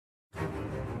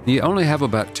You only have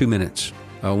about 2 minutes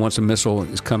once a missile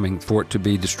is coming for it to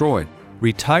be destroyed.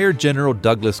 Retired General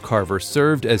Douglas Carver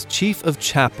served as Chief of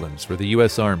Chaplains for the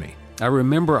U.S. Army. I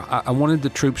remember I wanted the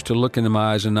troops to look into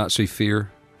my eyes and not see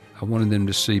fear. I wanted them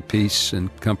to see peace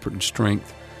and comfort and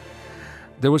strength.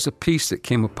 There was a peace that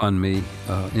came upon me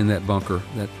in that bunker,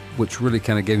 which really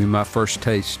kind of gave me my first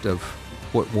taste of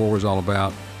what war was all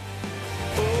about.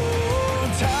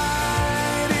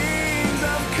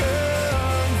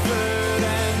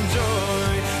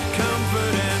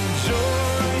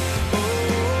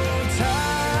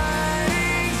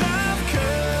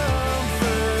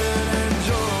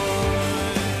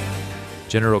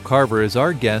 General Carver is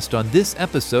our guest on this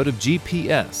episode of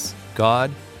GPS,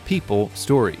 God, People,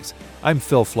 Stories. I'm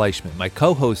Phil Fleischman. My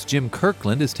co-host Jim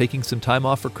Kirkland is taking some time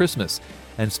off for Christmas.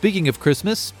 And speaking of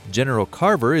Christmas, General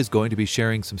Carver is going to be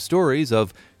sharing some stories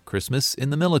of Christmas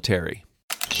in the military.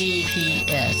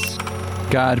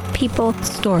 GPS. God, People,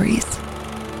 Stories.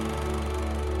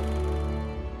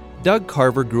 Doug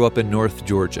Carver grew up in North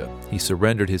Georgia. He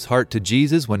surrendered his heart to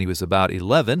Jesus when he was about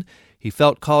 11. He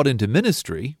felt called into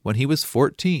ministry when he was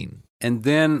 14. And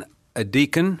then a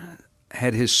deacon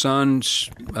had his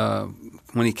sons,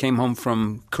 when he came home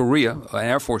from Korea, an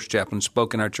Air Force chaplain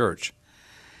spoke in our church.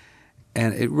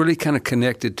 And it really kind of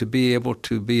connected to be able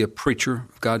to be a preacher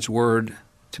of God's Word,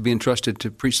 to be entrusted to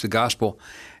preach the gospel,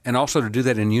 and also to do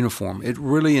that in uniform. It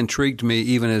really intrigued me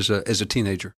even as a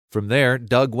teenager. From there,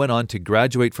 Doug went on to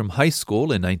graduate from high school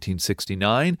in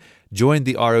 1969, joined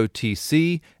the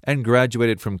ROTC, and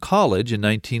graduated from college in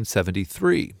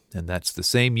 1973. And that's the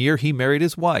same year he married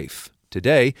his wife.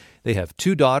 Today, they have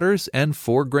 2 daughters and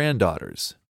 4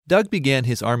 granddaughters. Doug began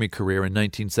his Army career in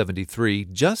 1973,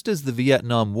 just as the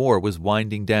Vietnam War was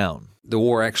winding down. The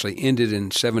war actually ended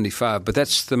in 75, but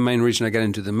that's the main reason I got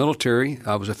into the military.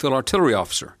 I was a field artillery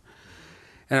officer.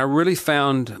 And I really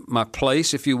found my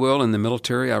place, if you will, in the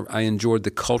military. I enjoyed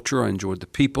the culture, I enjoyed the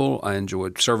people, I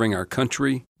enjoyed serving our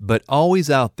country. But always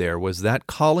out there was that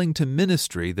calling to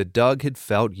ministry that Doug had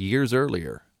felt years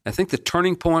earlier. I think the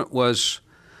turning point was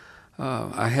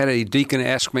I had a deacon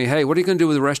ask me, hey, what are you going to do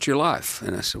with the rest of your life?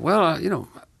 And I said, well,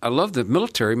 I love the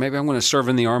military. Maybe I'm going to serve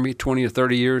in the Army 20 or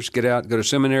 30 years, get out, go to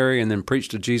seminary, and then preach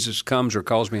till Jesus comes or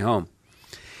calls me home.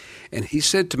 And he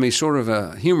said to me sort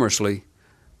of humorously,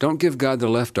 don't give God the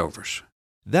leftovers.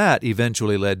 That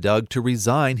eventually led Doug to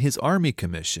resign his Army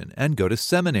commission and go to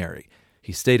seminary.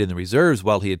 He stayed in the reserves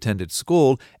while he attended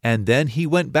school, and then he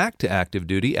went back to active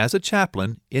duty as a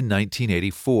chaplain in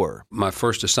 1984. My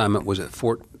first assignment was at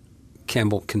Fort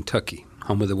Campbell, Kentucky,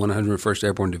 home of the 101st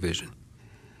Airborne Division.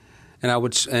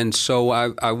 And so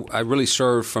I really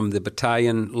served from the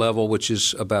battalion level, which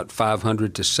is about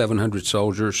 500 to 700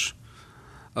 soldiers,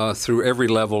 through every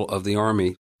level of the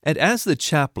Army. And as the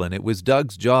chaplain, it was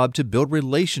Doug's job to build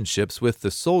relationships with the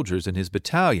soldiers in his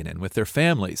battalion and with their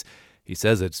families. He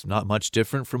says it's not much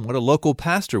different from what a local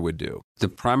pastor would do. The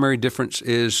primary difference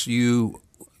is you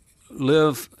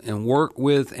live and work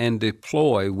with and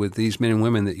deploy with these men and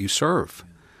women that you serve.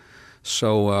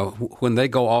 So when they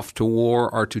go off to war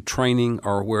or to training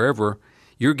or wherever,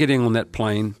 you're getting on that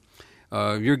plane,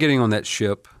 you're getting on that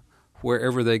ship,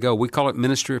 wherever they go. We call it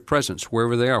ministry of presence,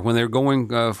 wherever they are. When they're going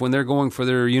for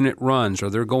their unit runs, or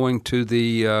they're going to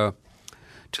the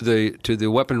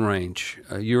weapon range,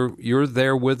 you're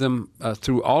there with them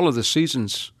through all of the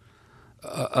seasons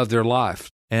of their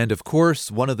life. And of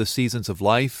course, one of the seasons of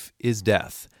life is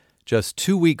death. Just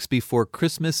 2 weeks before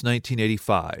Christmas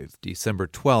 1985, December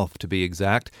 12th to be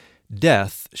exact,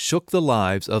 death shook the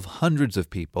lives of hundreds of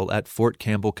people at Fort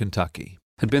Campbell, Kentucky.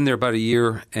 I'd been there about a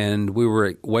year, and we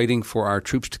were waiting for our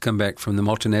troops to come back from the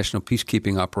multinational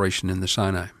peacekeeping operation in the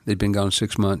Sinai. They'd been gone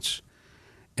 6 months,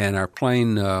 and our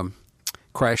plane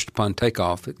crashed upon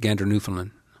takeoff at Gander,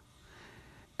 Newfoundland.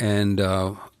 And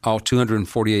all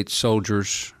 248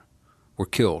 soldiers were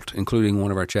killed, including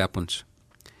one of our chaplains.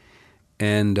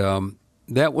 And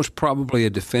that was probably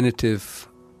a definitive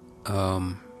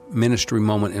ministry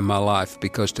moment in my life,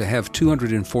 because to have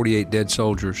 248 dead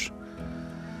soldiers,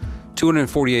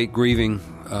 248 grieving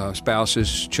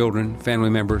spouses, children, family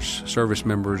members, service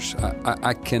members,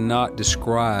 I cannot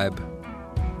describe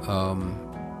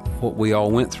what we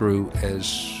all went through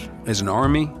as an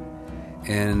Army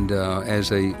and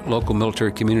as a local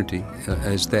military community,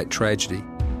 as that tragedy.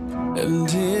 And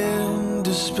in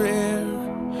despair,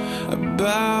 I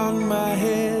bowed my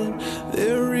head.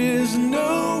 There is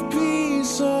no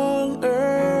peace on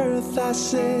earth, I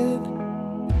said.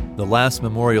 The last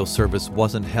memorial service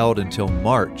wasn't held until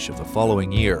March of the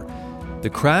following year. The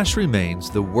crash remains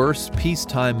the worst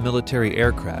peacetime military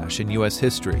air crash in U.S.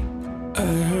 history. I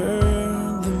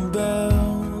heard the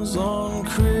bells on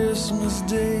Christmas Christmas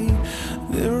Day,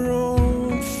 their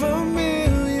own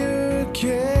familiar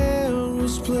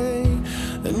carols play,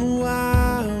 and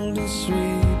wild and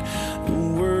sweet the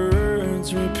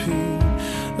words repeat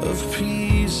of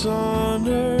peace on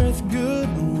earth,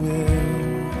 goodwill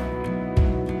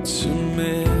to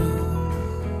men.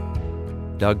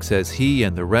 Doug says he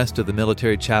and the rest of the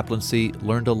military chaplaincy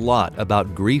learned a lot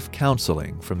about grief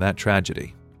counseling from that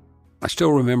tragedy. I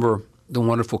still remember the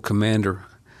wonderful commander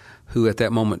who at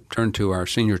that moment turned to our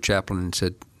senior chaplain and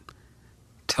said,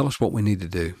 "Tell us what we need to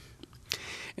do."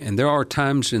 And there are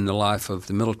times in the life of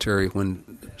the military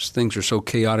when things are so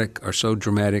chaotic or so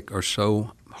dramatic or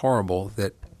so horrible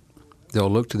that they'll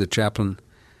look to the chaplain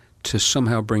to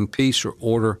somehow bring peace or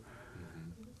order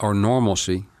or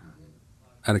normalcy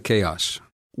out of chaos.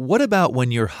 What about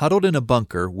when you're huddled in a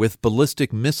bunker with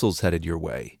ballistic missiles headed your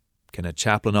way? Can a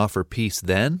chaplain offer peace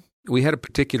then? We had a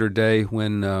particular day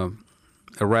when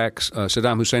Iraq's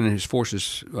Saddam Hussein and his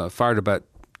forces fired about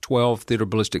 12 theater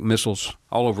ballistic missiles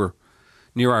all over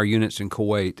near our units in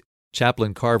Kuwait.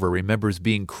 Chaplain Carver remembers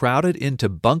being crowded into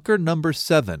bunker number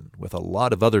 7 with a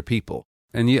lot of other people.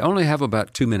 And you only have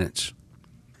about 2 minutes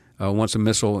once a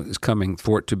missile is coming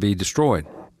for it to be destroyed.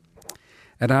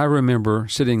 And I remember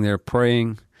sitting there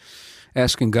praying,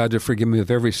 asking God to forgive me of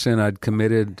every sin I'd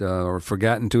committed or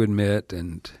forgotten to admit,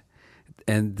 and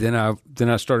then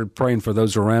I started praying for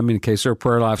those around me in case their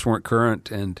prayer lives weren't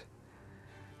current. And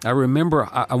I remember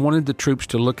I wanted the troops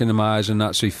to look into my eyes and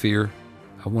not see fear.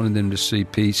 I wanted them to see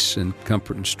peace and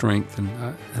comfort and strength. And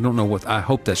I don't know I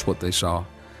hope that's what they saw.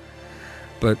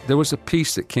 But there was a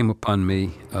peace that came upon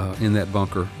me in that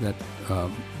bunker that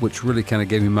which really kind of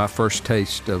gave me my first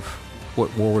taste of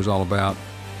what war was all about.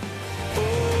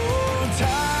 Tidings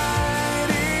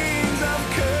of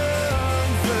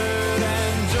comfort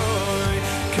and joy,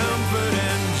 comfort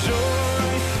and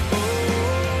joy.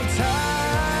 Oh,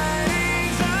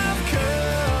 tidings of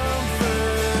comfort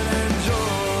and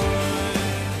joy.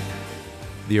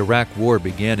 The Iraq War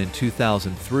began in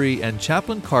 2003, and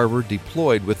Chaplain Carver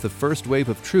deployed with the first wave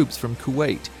of troops from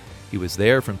Kuwait. He was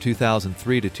there from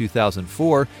 2003 to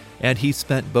 2004, and he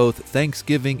spent both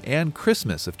Thanksgiving and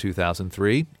Christmas of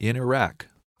 2003 in Iraq.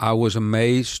 I was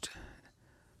amazed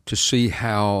to see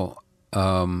how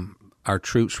our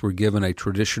troops were given a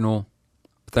traditional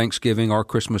Thanksgiving or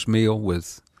Christmas meal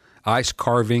with ice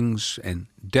carvings and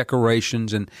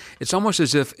decorations. And it's almost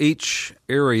as if each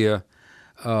area,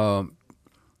 the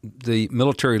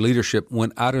military leadership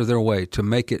went out of their way to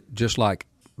make it just like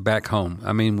back home.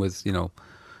 I mean, with,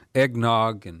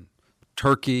 eggnog and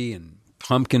turkey and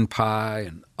pumpkin pie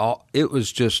and all. It was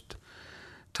just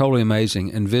totally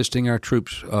amazing. And visiting our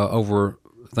troops over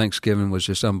Thanksgiving was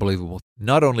just unbelievable.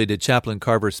 Not only did Chaplain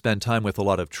Carver spend time with a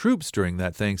lot of troops during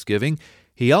that Thanksgiving,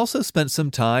 he also spent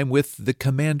some time with the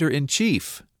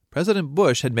Commander-in-Chief. President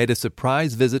Bush had made a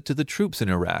surprise visit to the troops in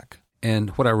Iraq. And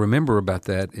what I remember about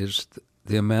that is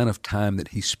the amount of time that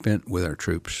he spent with our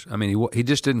troops. I mean, he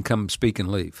just didn't come speak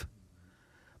and leave,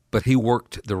 but he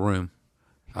worked the room.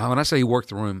 When I say he worked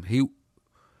the room,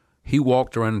 he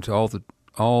walked around into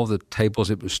all the tables.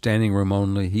 It was standing room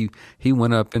only. He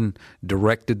went up and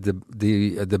directed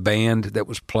the band that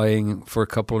was playing for a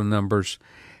couple of numbers,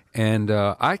 and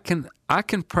I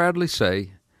can proudly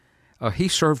say he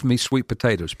served me sweet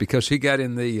potatoes because he got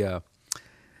in the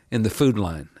food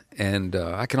line, and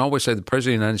I can always say the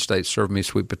President of the United States served me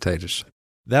sweet potatoes.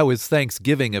 That was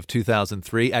Thanksgiving of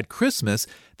 2003. At Christmas,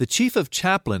 the chief of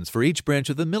chaplains for each branch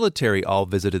of the military all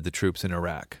visited the troops in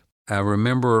Iraq. I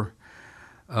remember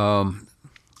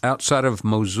outside of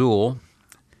Mosul,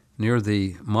 near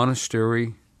the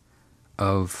monastery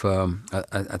of,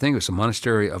 I think it was the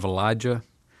monastery of Elijah,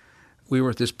 we were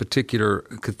at this particular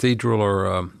cathedral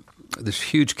or this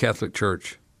huge Catholic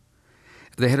church.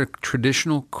 They had a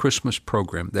traditional Christmas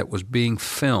program that was being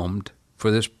filmed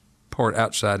for this part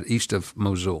outside east of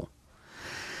Mosul.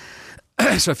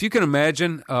 So if you can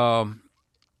imagine,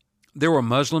 there were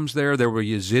Muslims there were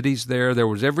Yazidis there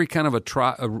was every kind of a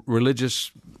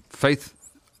religious faith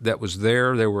that was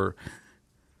there. There were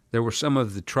some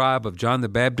of the tribe of John the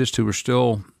Baptist who were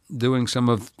still doing some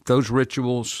of those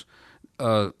rituals.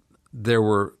 There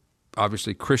were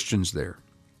obviously Christians there.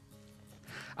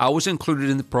 I was included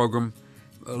in the program.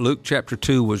 Luke chapter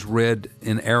 2 was read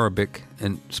in Arabic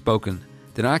and spoken.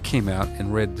 Then I came out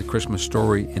and read the Christmas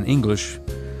story in English,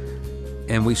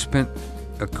 and we spent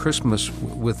a Christmas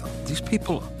with these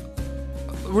people,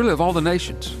 really of all the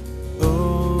nations.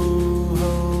 Oh,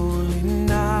 holy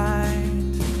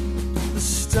night, the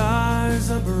stars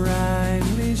are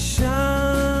brightly shining.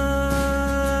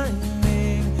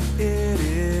 It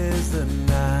is the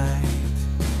night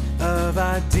of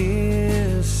our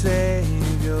dear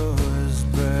Savior.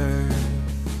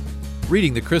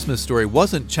 Reading the Christmas story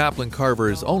wasn't Chaplain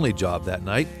Carver's only job that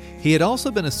night. He had also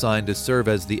been assigned to serve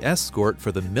as the escort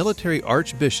for the military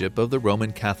archbishop of the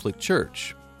Roman Catholic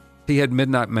Church. He had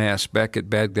midnight mass back at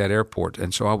Baghdad Airport,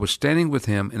 and so I was standing with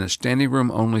him in a standing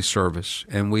room only service,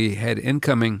 and we had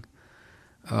incoming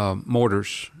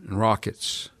mortars and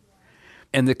rockets.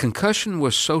 And the concussion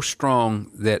was so strong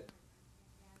that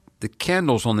the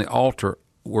candles on the altar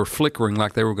were flickering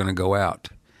like they were going to go out.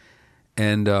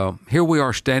 And here we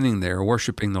are standing there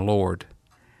worshiping the Lord.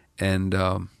 And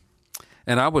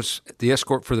I was the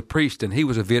escort for the priest, and he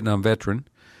was a Vietnam veteran,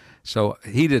 so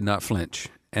he did not flinch.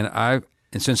 And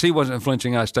since he wasn't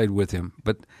flinching, I stayed with him.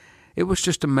 But it was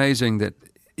just amazing that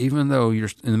even though you're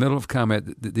in the middle of combat,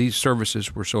 these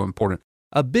services were so important.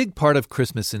 A big part of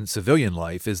Christmas in civilian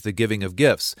life is the giving of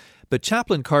gifts, but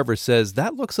Chaplain Carver says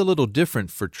that looks a little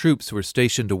different for troops who are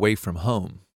stationed away from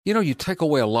home. You know, you take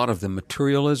away a lot of the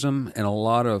materialism and a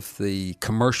lot of the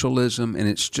commercialism, and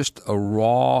it's just a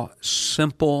raw,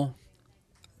 simple,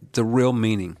 the real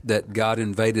meaning that God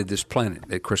invaded this planet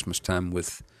at Christmas time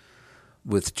with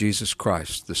Jesus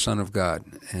Christ, the Son of God,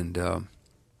 and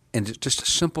it's just a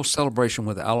simple celebration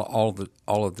with all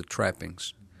of the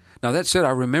trappings. Now, that said,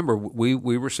 I remember we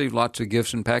received lots of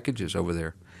gifts and packages over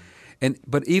there.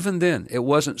 But even then, it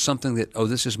wasn't something that,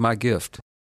 this is my gift.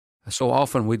 So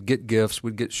often we'd get gifts,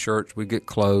 we'd get shirts, we'd get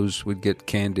clothes, we'd get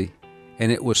candy.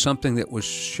 And it was something that was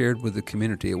shared with the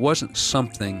community. It wasn't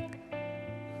something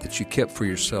that you kept for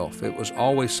yourself. It was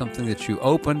always something that you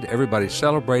opened, everybody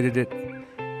celebrated it,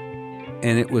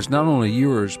 and it was not only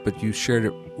yours, but you shared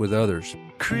it with others.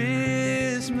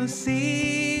 Christmas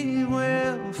Eve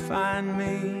will find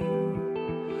me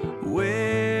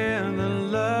where the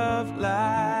love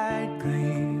light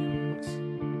gleams.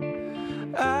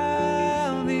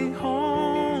 I'll be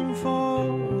home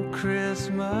for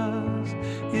Christmas,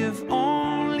 if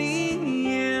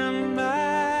only in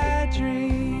my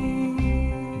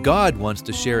dreams. God wants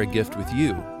to share a gift with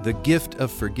you, the gift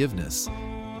of forgiveness.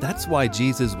 That's why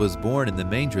Jesus was born in the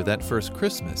manger that first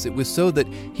Christmas. It was so that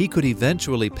he could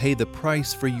eventually pay the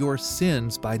price for your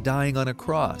sins by dying on a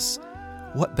cross.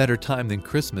 What better time than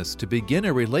Christmas to begin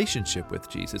a relationship with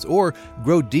Jesus or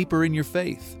grow deeper in your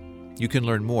faith? You can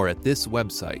learn more at this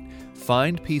website,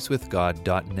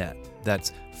 findpeacewithgod.net.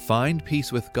 That's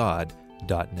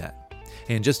findpeacewithgod.net.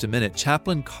 In just a minute,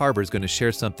 Chaplain Carver is going to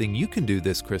share something you can do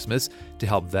this Christmas to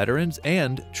help veterans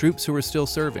and troops who are still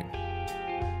serving.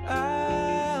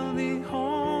 I'll be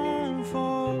home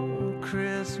for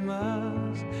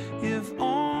Christmas, if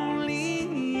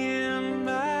only in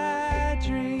my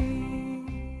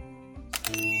dreams.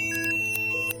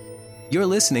 You're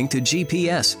listening to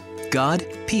GPS, God,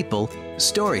 People,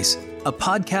 Stories, a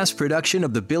podcast production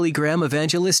of the Billy Graham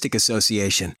Evangelistic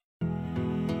Association.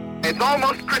 It's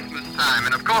almost Christmas time,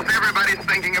 and of course everybody's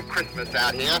thinking of Christmas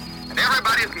out here, and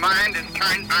everybody's mind is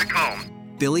turned back home.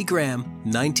 Billy Graham,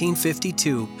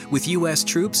 1952, with U.S.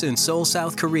 troops in Seoul,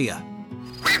 South Korea.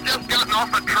 We've just gotten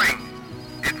off a train.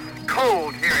 It's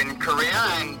cold here in Korea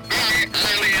and very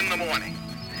early in the morning.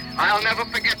 I'll never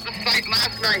forget the sight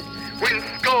last night when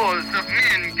scores of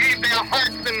men gave their hearts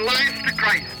and lives to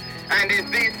Christ. And as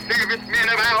these servicemen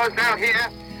of ours out here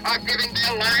are giving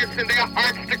their lives and their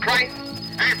hearts to Christ,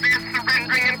 as they're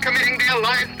surrendering and committing their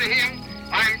lives to Him,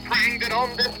 I'm praying that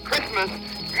on this Christmas,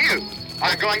 you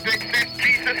are going to accept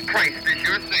Jesus Christ as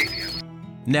your Savior.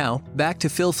 Now, back to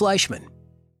Phil Fleischman.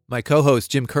 My co-host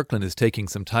Jim Kirkland is taking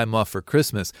some time off for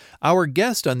Christmas. Our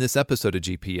guest on this episode of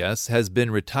GPS has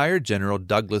been retired General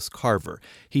Douglas Carver.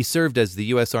 He served as the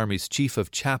U.S. Army's Chief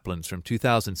of Chaplains from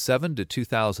 2007 to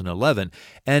 2011.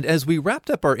 And as we wrapped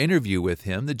up our interview with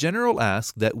him, the General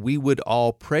asked that we would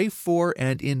all pray for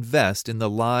and invest in the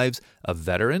lives of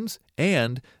veterans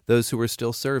and those who are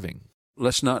still serving.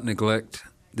 Let's not neglect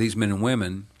these men and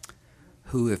women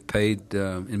who have paid,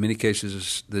 in many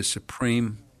cases, the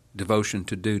supreme devotion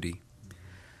to duty,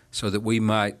 so that we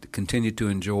might continue to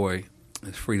enjoy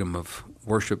freedom of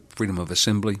worship, freedom of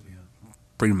assembly,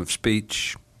 freedom of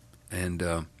speech, and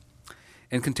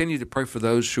continue to pray for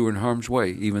those who are in harm's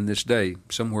way, even this day,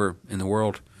 somewhere in the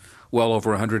world, well over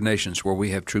 100 nations where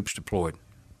we have troops deployed.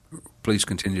 Please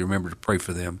continue to remember to pray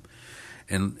for them,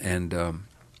 and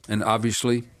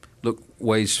obviously look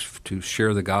ways to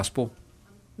share the gospel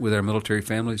with our military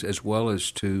families, as well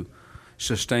as to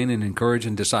sustain and encourage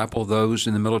and disciple those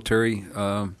in the military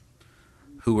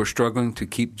who are struggling to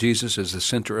keep Jesus as the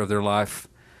center of their life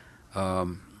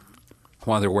while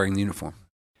they're wearing the uniform.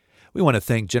 We want to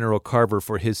thank General Carver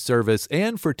for his service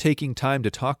and for taking time to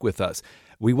talk with us.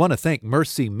 We want to thank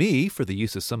Mercy Me for the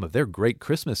use of some of their great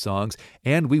Christmas songs,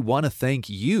 and we want to thank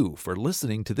you for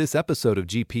listening to this episode of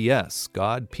GPS,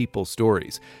 God, People,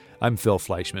 Stories. I'm Phil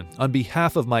Fleischman. On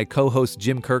behalf of my co-host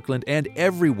Jim Kirkland and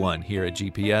everyone here at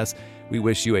GPS, we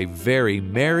wish you a very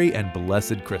merry and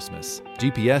blessed Christmas.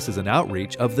 GPS is an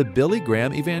outreach of the Billy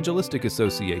Graham Evangelistic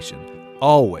Association.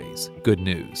 Always good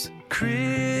news.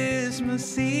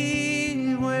 Christmas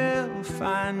Eve will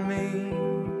find me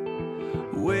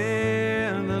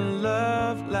where the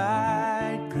love lies.